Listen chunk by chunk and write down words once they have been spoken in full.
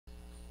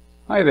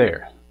Hi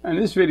there. In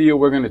this video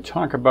we're going to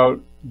talk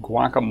about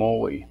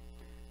guacamole,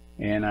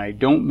 and I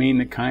don't mean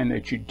the kind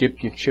that you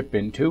dip your chip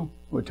into.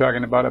 We're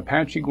talking about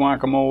Apache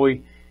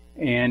Guacamole,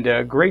 and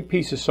a great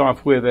piece of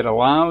software that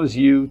allows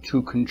you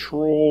to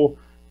control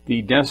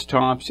the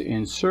desktops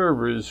and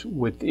servers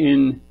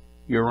within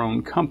your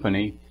own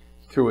company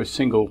through a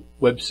single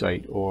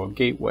website or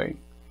gateway.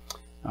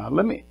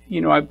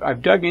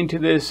 I've dug into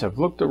this. I've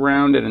looked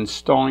around at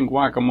installing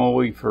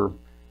Guacamole for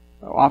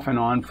off and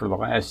on for the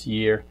last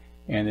year,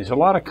 and there's a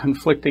lot of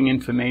conflicting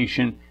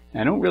information.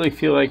 I don't really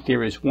feel like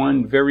there is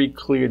one very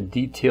clear,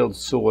 detailed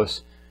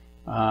source.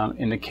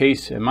 In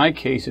my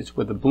case, it's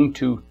with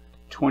Ubuntu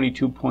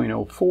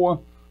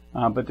 22.04,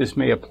 but this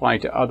may apply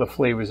to other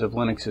flavors of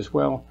Linux as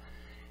well.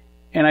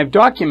 And I've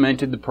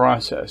documented the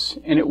process,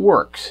 and it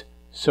works.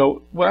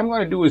 So what I'm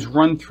going to do is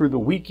run through the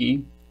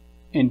wiki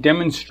and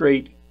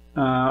demonstrate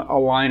a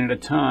line at a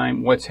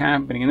time what's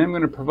happening, and then I'm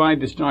going to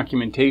provide this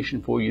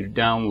documentation for you to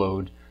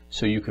download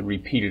so you can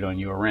repeat it on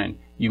your end.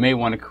 You may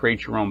want to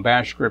create your own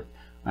bash script.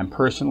 I'm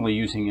personally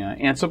using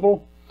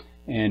Ansible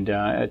and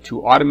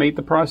to automate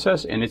the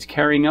process, and it's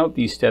carrying out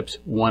these steps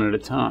one at a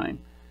time.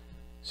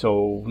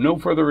 So no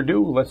further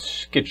ado,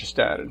 let's get you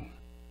started.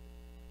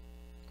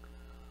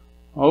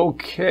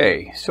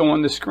 Okay, so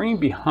on the screen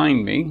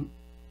behind me,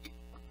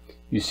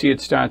 you see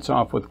it starts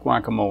off with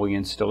Guacamole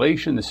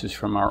installation. This is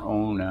from our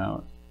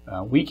own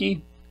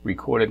wiki,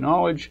 recorded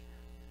knowledge.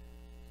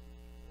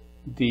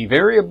 The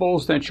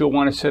variables that you'll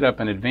want to set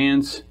up in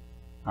advance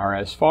are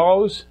as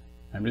follows.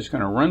 I'm just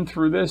going to run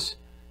through this.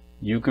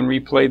 You can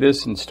replay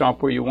this and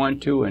stop where you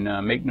want to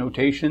and make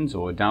notations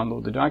or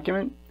download the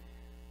document.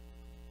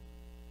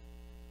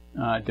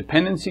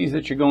 Dependencies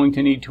that you're going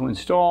to need to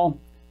install: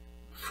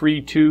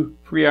 free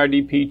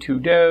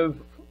RDP2 dev,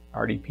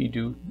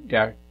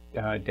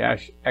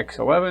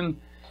 RDP2-X11,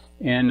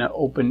 and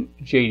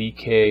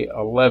OpenJDK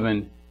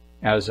 11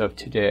 as of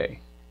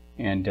today.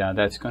 And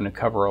that's going to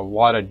cover a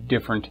lot of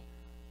different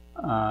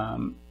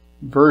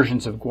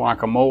versions of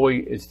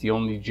Guacamole. It's the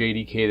only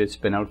JDK that's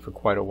been out for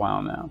quite a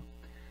while now.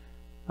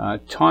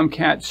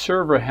 Tomcat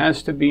server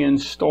has to be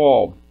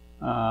installed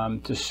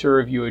to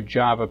serve your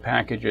Java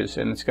packages,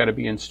 and it's got to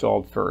be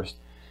installed first.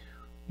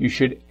 You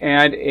should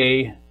add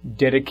a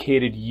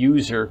dedicated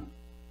user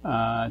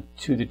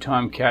to the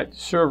Tomcat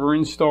server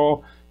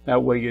install.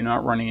 That way you're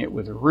not running it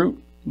with a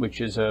root,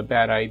 which is a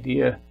bad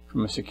idea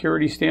from a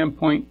security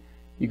standpoint.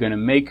 You're going to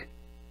make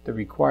the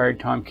required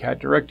Tomcat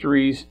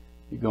directories.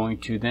 You're going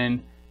to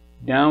then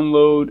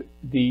download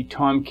the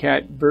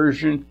Tomcat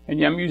version,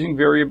 and I'm using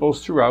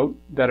variables throughout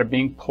that are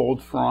being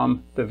pulled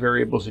from the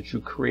variables that you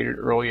created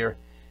earlier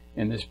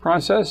in this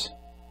process,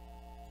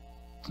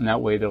 and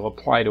that way they'll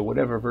apply to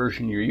whatever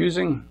version you're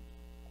using.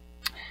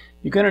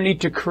 You're going to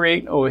need to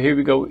create, here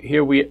we go,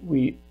 here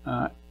we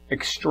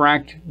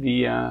extract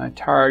the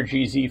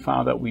tar.gz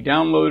file that we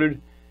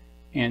downloaded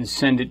and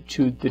send it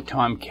to the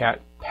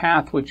Tomcat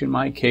path, which in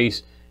my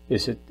case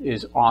is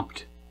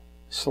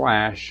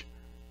opt/Tomcat,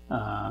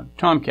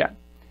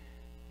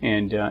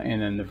 and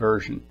then the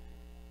version.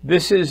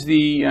 This is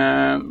the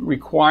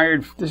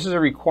required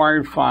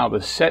file,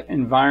 the set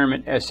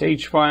environment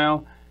sh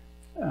file.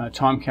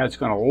 Tomcat's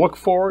going to look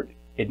for it.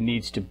 It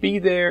needs to be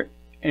there,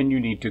 and you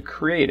need to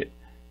create it.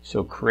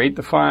 So create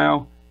the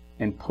file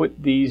and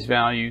put these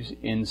values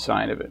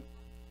inside of it.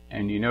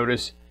 And you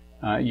notice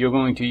you're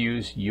going to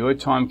use your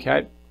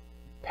Tomcat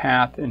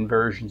path and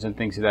versions and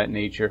things of that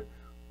nature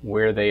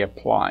where they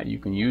apply. You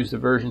can use the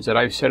versions that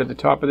I've set at the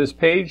top of this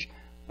page.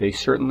 They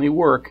certainly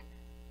work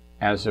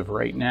as of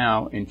right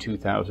now in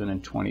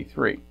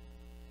 2023.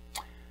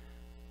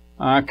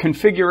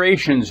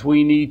 Configurations: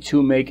 we need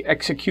to make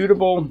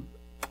executable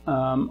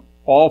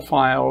all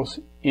files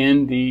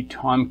in the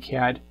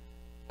Tomcat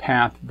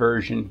path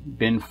version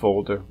bin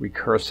folder,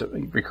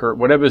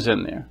 whatever's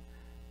in there.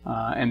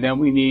 And then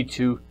we need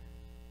to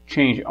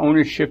change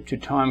ownership to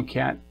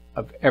Tomcat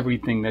of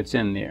everything that's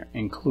in there,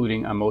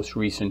 including our most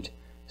recent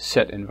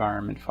set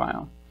environment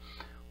file.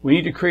 We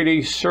need to create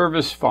a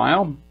service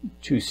file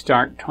to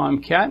start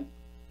Tomcat.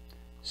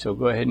 So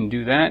go ahead and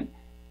do that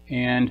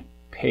and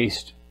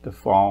paste the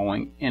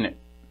following in it.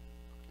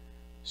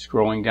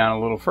 Scrolling down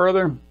a little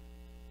further,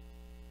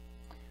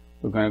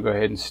 we're going to go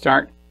ahead and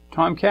start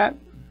Tomcat,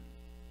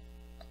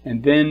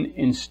 and then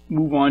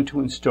move on to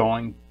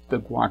installing the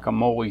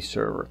Guacamole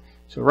server.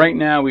 So right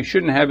now we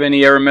shouldn't have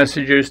any error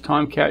messages.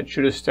 Tomcat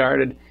should have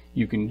started.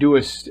 You can do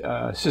a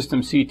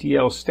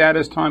systemctl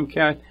status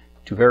Tomcat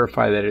to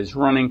verify that it is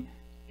running.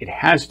 It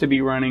has to be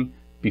running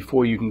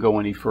before you can go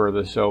any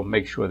further, so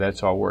make sure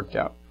that's all worked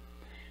out.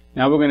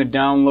 Now we're going to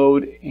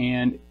download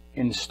and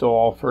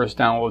install. First,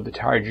 download the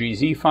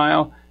tar.gz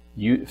file,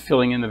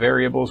 filling in the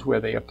variables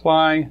where they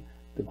apply,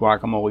 the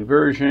Guacamole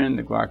version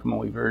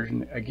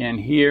again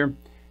here,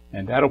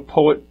 and that'll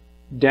pull it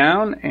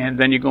down, and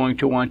then you're going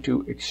to want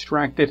to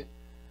extract it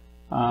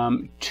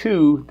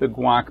to the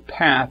guac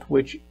path,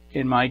 which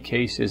in my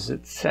case is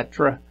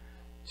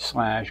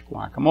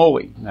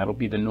etc/Guacamole. That'll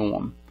be the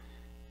norm.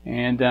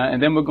 And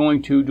then we're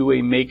going to do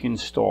a make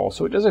install.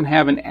 So it doesn't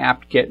have an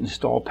apt-get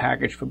install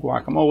package for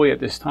Guacamole at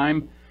this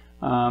time.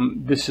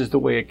 This is the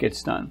way it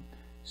gets done.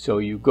 So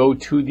you go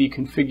to the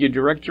configure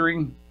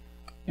directory,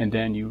 and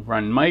then you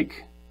run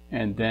make,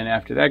 and then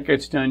after that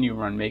gets done, you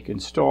run make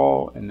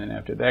install, and then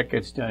after that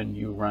gets done,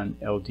 you run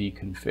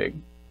ld-config.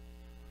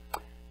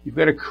 You've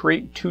got to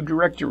create two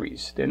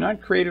directories. They're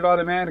not created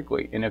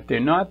automatically, and if they're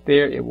not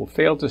there, it will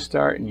fail to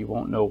start and you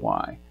won't know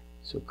why.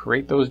 So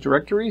create those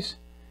directories.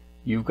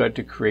 You've got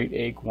to create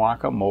a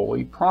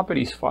Guacamole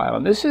properties file.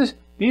 And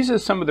these are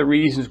some of the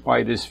reasons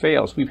why this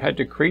fails. We've had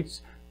to create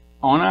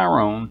on our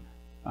own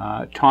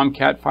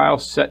Tomcat file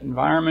set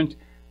environment,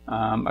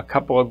 a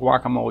couple of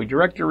Guacamole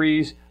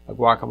directories, a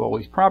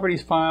Guacamole's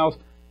properties files.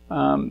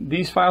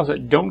 These files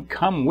that don't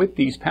come with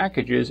these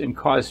packages and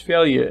cause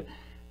failure.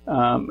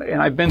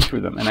 And I've been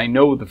through them, and I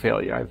know the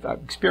failure. I've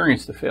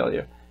experienced the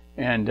failure,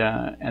 and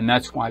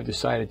that's why I've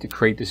decided to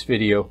create this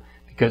video,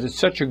 because it's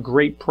such a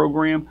great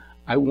program.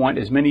 I want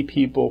as many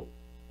people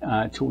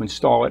to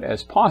install it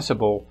as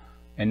possible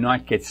and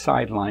not get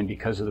sidelined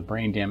because of the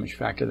brain damage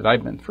factor that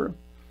I've been through.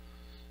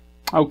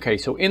 Okay,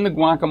 so in the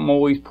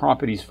Guacamole's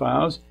properties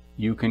files,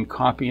 you can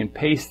copy and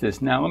paste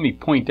this. Now let me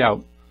point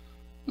out,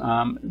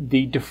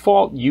 the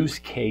default use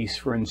case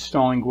for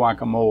installing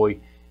Guacamole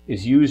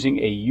is using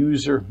a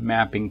user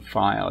mapping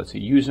file. It's a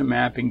user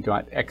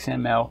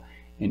mapping.xml,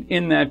 and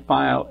in that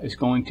file is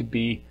going to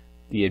be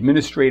the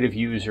administrative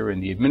user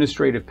and the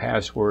administrative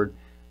password,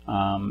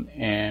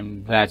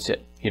 and that's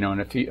it. You know,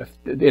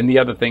 and the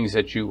other things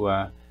that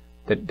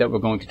that we're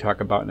going to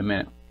talk about in a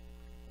minute.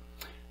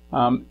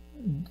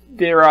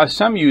 There are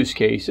some use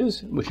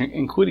cases, which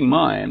including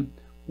mine,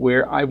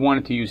 where I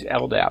wanted to use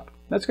LDAP.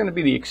 That's going to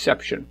be the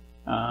exception.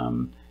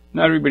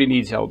 Not everybody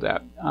needs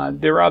LDAP.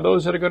 There are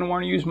those that are going to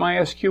want to use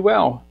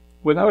MySQL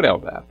without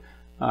LDAP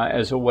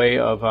as a way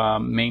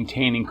of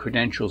maintaining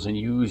credentials and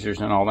users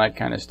and all that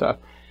kind of stuff.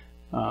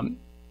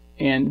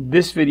 And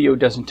this video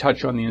doesn't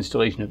touch on the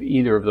installation of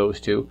either of those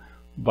two,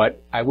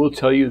 but I will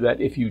tell you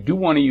that if you do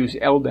want to use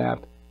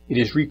LDAP, it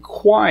is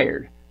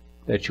required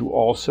that you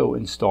also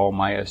install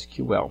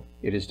MySQL.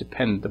 It is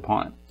dependent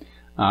upon it.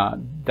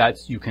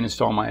 You can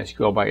install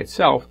MySQL by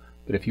itself,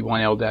 but if you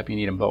want LDAP, you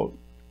need them both.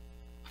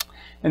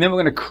 And then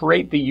we're going to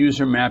create the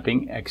user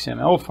mapping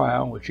XML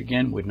file, which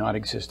again would not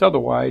exist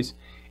otherwise.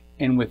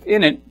 And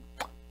within it,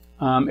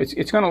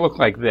 it's going to look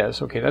like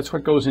this. Okay, that's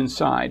what goes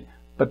inside.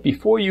 But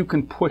before you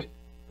can put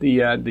the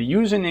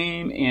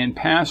username and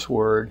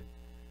password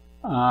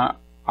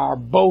are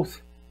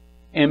both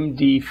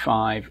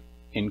MD5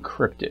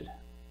 encrypted.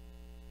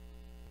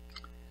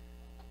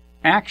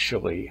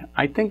 Actually,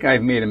 I think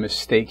I've made a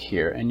mistake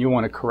here, and you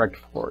want to correct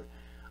for it.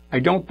 I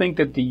don't think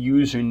that the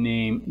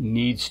username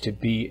needs to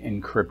be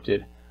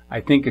encrypted. I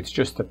think it's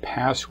just the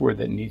password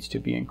that needs to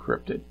be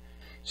encrypted.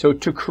 So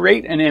to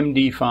create an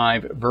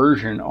MD5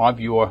 version of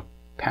your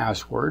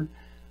password,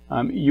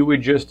 you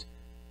would just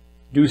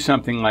do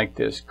something like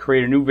this.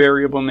 Create a new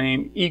variable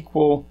name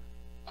equal,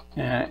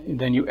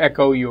 then you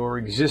echo your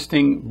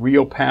existing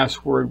real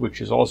password,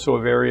 which is also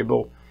a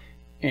variable,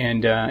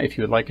 and if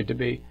you would like it to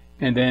be,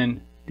 and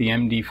then the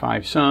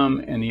MD5 sum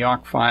and the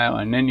awk file,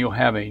 and then you'll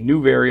have a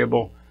new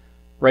variable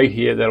right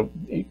here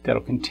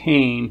that'll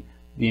contain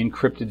the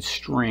encrypted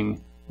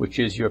string, which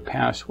is your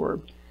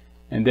password.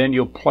 And then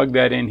you'll plug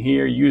that in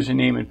here,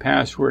 username and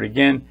password.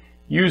 Again,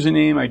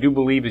 username, I do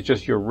believe, is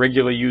just your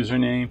regular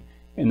username,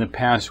 and the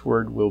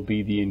password will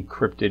be the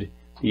encrypted,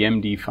 the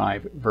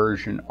MD5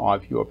 version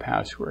of your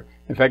password.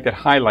 In fact, it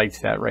highlights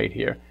that right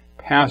here.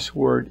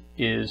 Password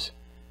is,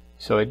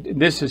 so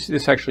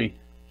this actually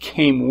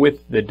came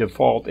with the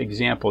default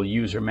example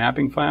user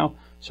mapping file,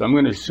 so I'm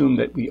going to assume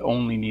that we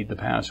only need the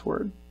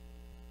password.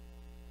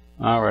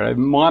 All right, I've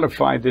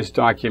modified this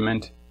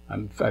document.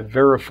 I've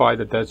verified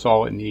that that's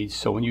all it needs.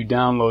 So when you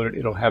download it,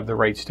 it'll have the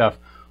right stuff.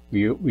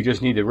 We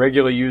just need the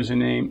regular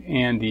username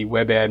and the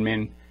web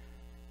admin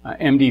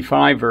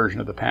MD5 version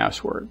of the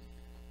password.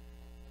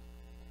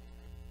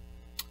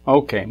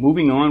 Okay,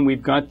 moving on,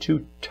 we've got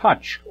to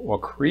touch or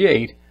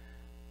create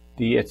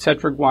the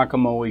etc.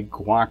 guacamole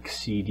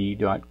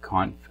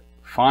guaccd.conf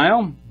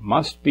file.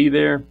 Must be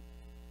there.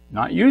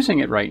 Not using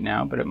it right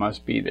now, but it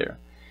must be there.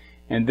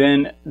 And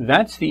then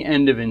that's the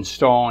end of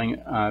installing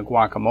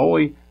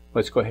Guacamole.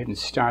 Let's go ahead and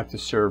start the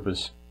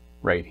service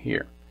right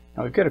here.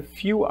 Now we've got a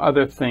few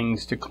other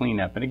things to clean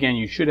up. And again,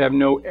 you should have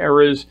no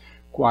errors.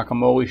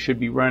 Guacamole should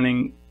be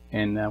running.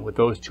 And with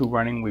those two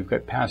running, we've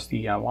got past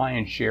the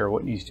lion's share of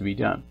what needs to be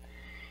done.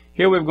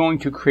 Here we're going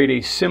to create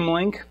a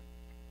symlink.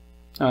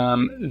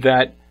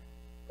 The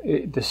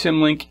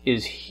symlink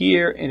is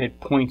here and it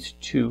points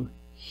to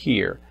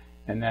here.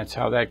 And that's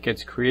how that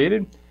gets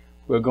created.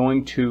 We're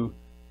going to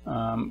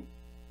we're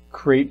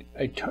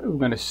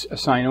going to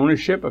assign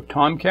ownership of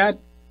Tomcat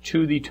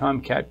to the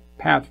Tomcat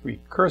path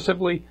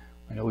recursively.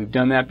 I know we've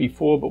done that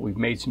before, but we've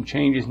made some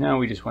changes now.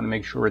 We just want to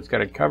make sure it's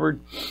got it covered.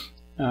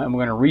 And we're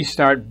going to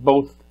restart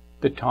both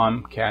the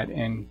Tomcat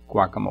and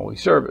Guacamole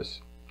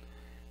service.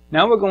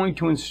 Now we're going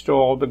to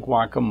install the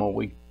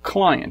Guacamole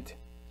client.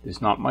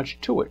 There's not much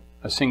to it,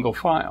 a single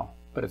file.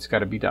 but it's got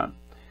to be done.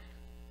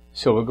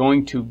 So we're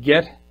going to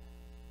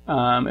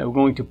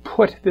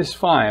put this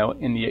file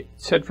in the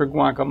etc.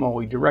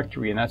 Guacamole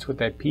directory, and that's what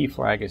that P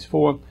flag is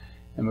for.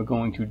 And we're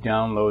going to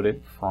download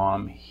it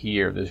from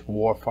here, this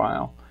war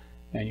file.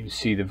 And you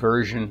see the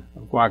version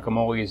of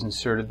Guacamole is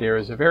inserted there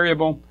as a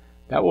variable.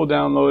 That will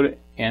download it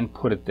and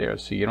put it there.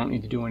 So you don't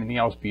need to do anything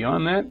else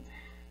beyond that.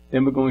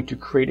 Then we're going to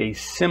create a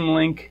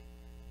symlink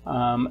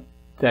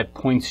that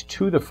points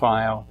to the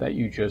file that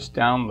you just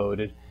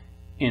downloaded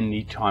in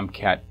the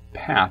Tomcat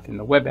path in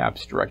the web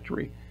apps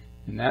directory.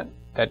 And that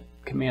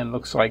command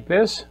looks like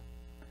this,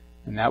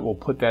 and that will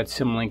put that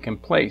symlink in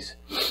place.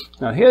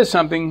 Now here's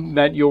something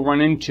that you'll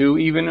run into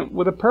even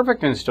with a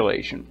perfect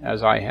installation,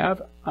 as I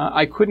have.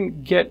 I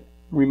couldn't get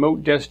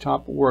remote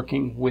desktop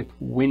working with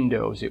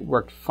Windows. It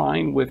worked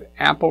fine with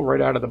Apple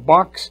right out of the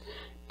box.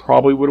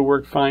 Probably would have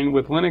worked fine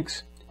with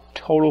Linux.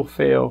 Total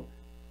fail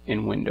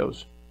in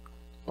Windows.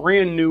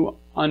 Brand new,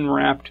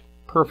 unwrapped,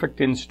 perfect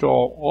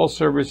install, all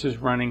services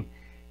running,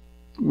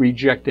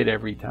 rejected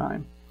every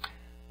time.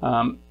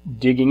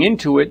 Digging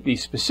into it,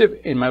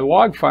 in my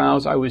log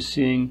files, I was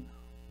seeing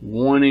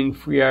warning,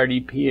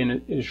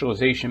 FreeRDP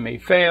initialization may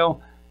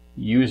fail,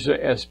 user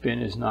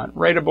sbin is not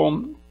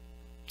writable.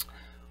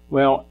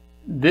 Well,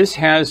 this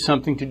has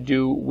something to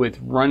do with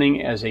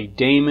running as a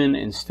daemon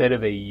instead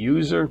of a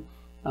user,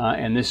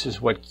 and this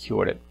is what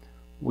cured it.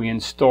 We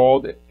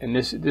installed it, and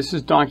this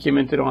is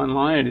documented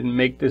online. I didn't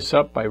make this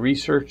up. I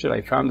researched it.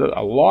 I found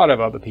a lot of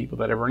other people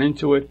that have run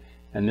into it,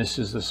 and this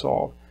is the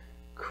solve.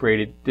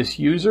 Created this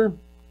user,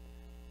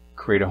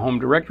 create a home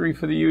directory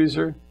for the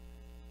user,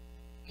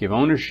 give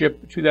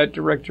ownership to that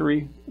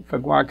directory for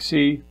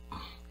guac-c,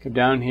 come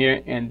down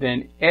here and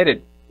then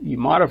edit. You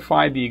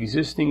modify the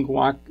existing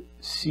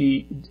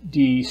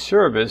guac-d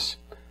service,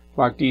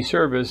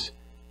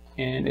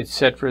 and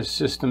etc.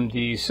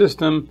 systemd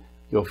system.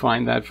 You'll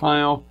find that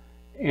file,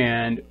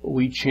 and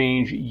we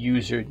change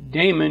user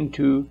daemon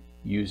to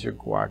user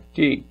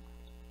guac-d.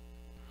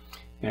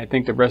 And I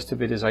think the rest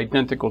of it is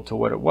identical to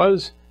what it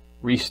was.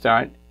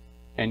 Restart,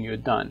 and you're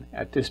done.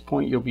 At this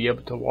point, you'll be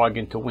able to log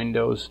into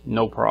Windows,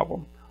 no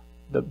problem.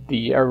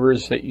 The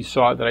errors that you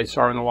saw, that I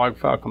saw in the log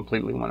file,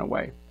 completely went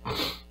away.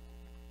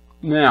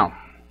 Now,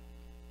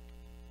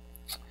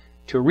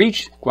 to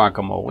reach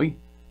Guacamole,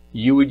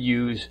 you would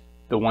use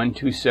the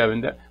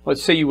 127.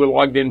 Let's say you were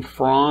logged in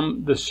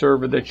from the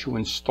server that you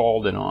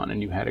installed it on,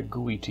 and you had a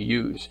GUI to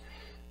use.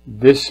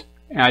 This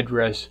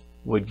address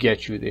would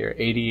get you there.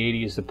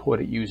 8080 is the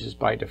port it uses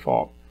by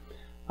default.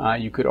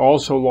 You could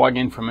also log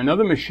in from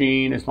another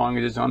machine, as long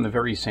as it's on the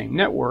very same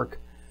network,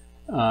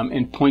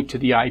 and point to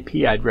the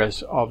IP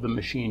address of the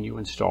machine you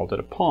installed it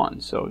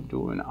upon. So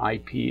do an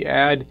IP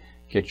add,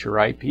 get your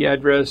IP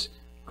address,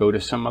 go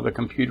to some other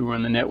computer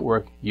on the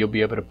network, you'll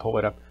be able to pull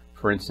it up,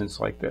 for instance,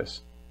 like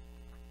this.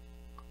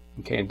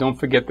 Okay, and don't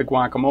forget the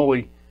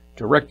Guacamole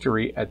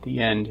directory at the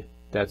end.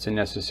 That's a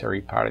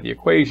necessary part of the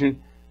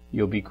equation.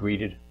 You'll be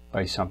greeted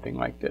by something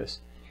like this.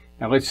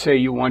 Now let's say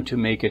you want to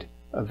make it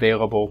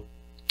available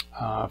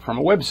from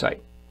a website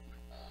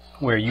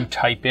where you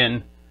type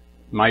in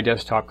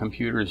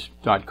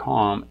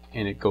mydesktopcomputers.com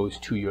and it goes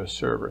to your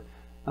server.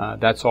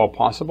 That's all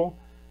possible.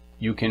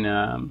 You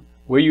can.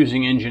 We're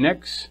using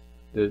Nginx.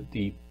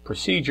 The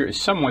procedure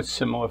is somewhat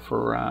similar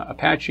for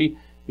Apache.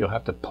 You'll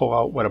have to pull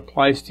out what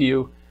applies to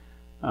you,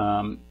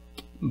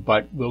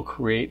 but we'll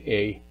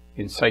create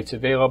in sites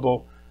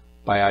available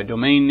by our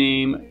domain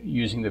name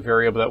using the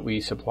variable that we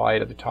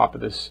supplied at the top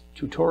of this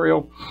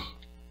tutorial.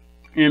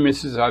 And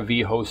this is our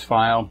vhost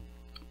file,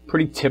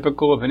 pretty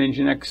typical of an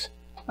Nginx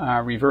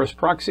reverse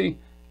proxy.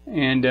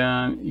 And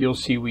you'll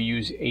see we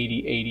use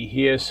 8080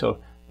 here, so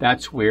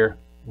that's where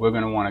we're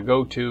going to want to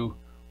go to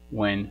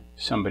when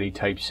somebody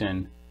types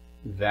in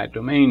that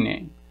domain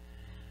name.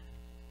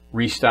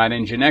 Restart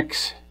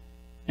Nginx,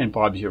 and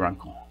Bob's your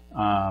uncle.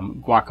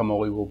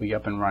 Guacamole will be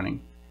up and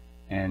running.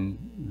 And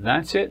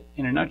that's it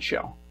in a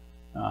nutshell.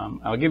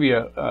 I'll give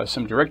you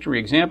some directory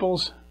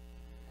examples.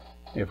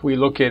 If we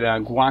look at a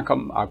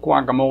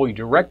Guacamole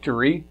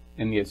directory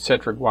in the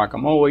etc.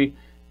 Guacamole,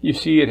 you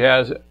see it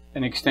has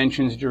an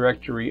extensions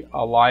directory,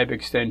 a live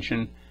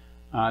extension.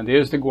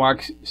 There's the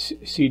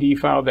guac-cd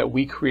file that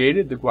we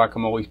created, the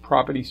Guacamole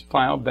properties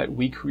file that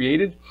we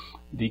created,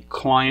 the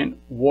client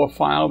war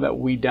file that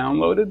we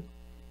downloaded.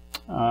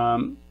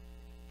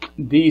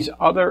 These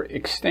other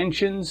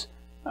extensions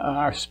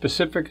are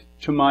specific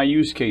to my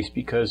use case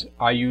because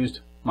I used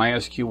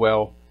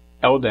MySQL,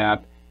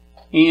 LDAP,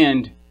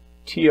 and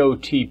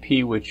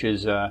TOTP, which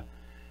is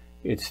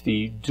it's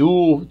the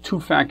dual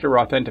two-factor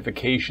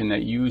authentication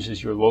that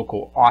uses your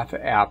local auth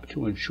app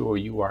to ensure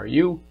you are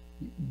you.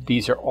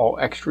 These are all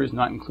extras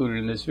not included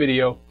in this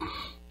video,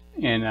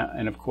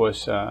 and of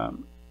course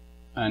an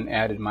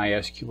added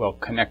MySQL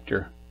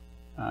connector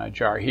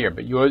jar here.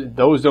 But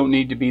those don't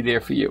need to be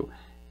there for you.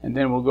 And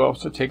then we'll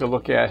also take a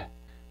look at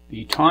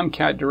the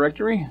Tomcat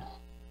directory,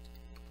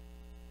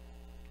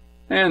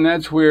 and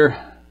that's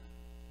where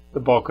the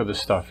bulk of the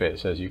stuff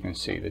is. As you can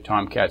see, the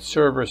Tomcat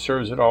server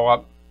serves it all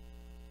up.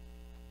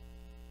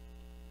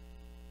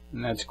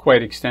 And that's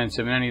quite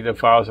extensive. And any of the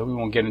files that we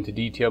won't get into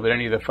detail, but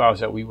any of the files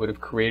that we would have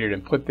created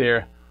and put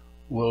there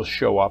will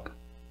show up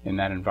in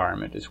that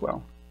environment as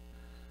well.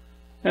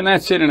 And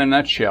that's it in a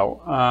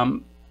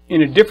nutshell.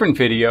 In a different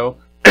video,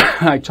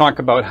 I talk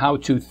about how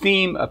to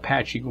theme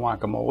Apache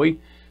Guacamole.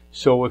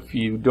 So if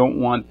you don't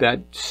want that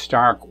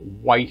stark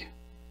white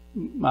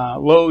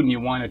load and you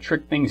want to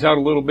trick things out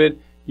a little bit,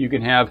 you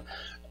can have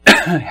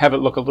it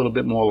look a little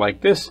bit more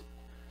like this.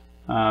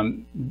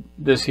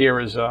 This here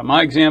is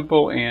my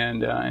example,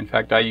 and in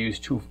fact I use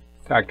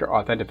two-factor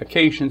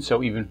authentication,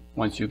 so even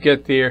once you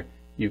get there,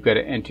 you've got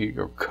to enter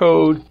your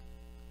code,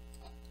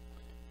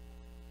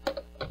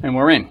 and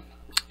we're in.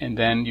 And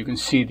then you can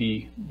see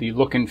the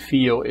look and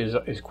feel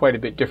is quite a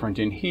bit different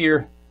in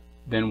here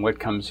than what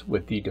comes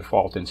with the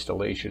default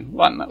installation.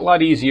 A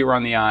lot easier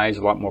on the eyes,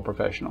 a lot more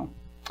professional.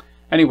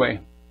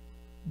 Anyway,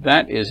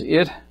 that is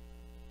it.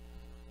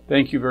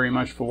 Thank you very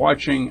much for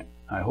watching.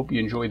 I hope you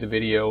enjoyed the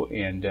video,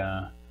 and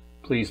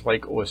please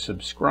like or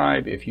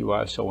subscribe if you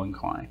are so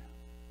inclined.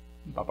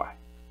 Bye-bye.